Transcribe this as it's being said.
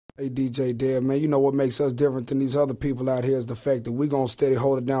Hey DJ Dev, man, you know what makes us different than these other people out here is the fact that we gonna steady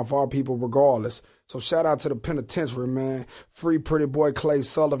hold it down for our people regardless. So shout out to the penitentiary, man. Free Pretty Boy Clay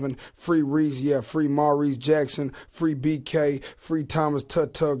Sullivan, free Reese, yeah, free Maurice Jackson, free BK, free Thomas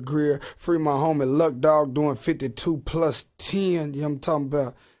Tut Tut Greer, free my homie Luck Dog doing 52 plus 10. You know what I'm talking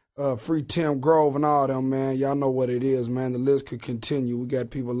about? Free Tim Grove and all them, man. Y'all know what it is, man. The list could continue. We got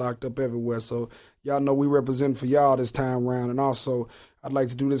people locked up everywhere. So y'all know we represent for y'all this time round. And also, I'd like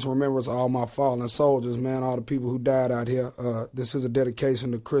to do this in remembrance of all my fallen soldiers, man, all the people who died out here. This is a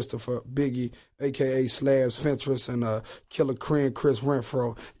dedication to Christopher Biggie, a.k.a. Slabs Fentress, and Killer Crane Chris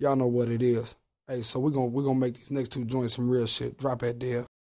Renfro. Y'all know what it is. Hey, so we're gonna make these next two joints some real shit. Drop that deal.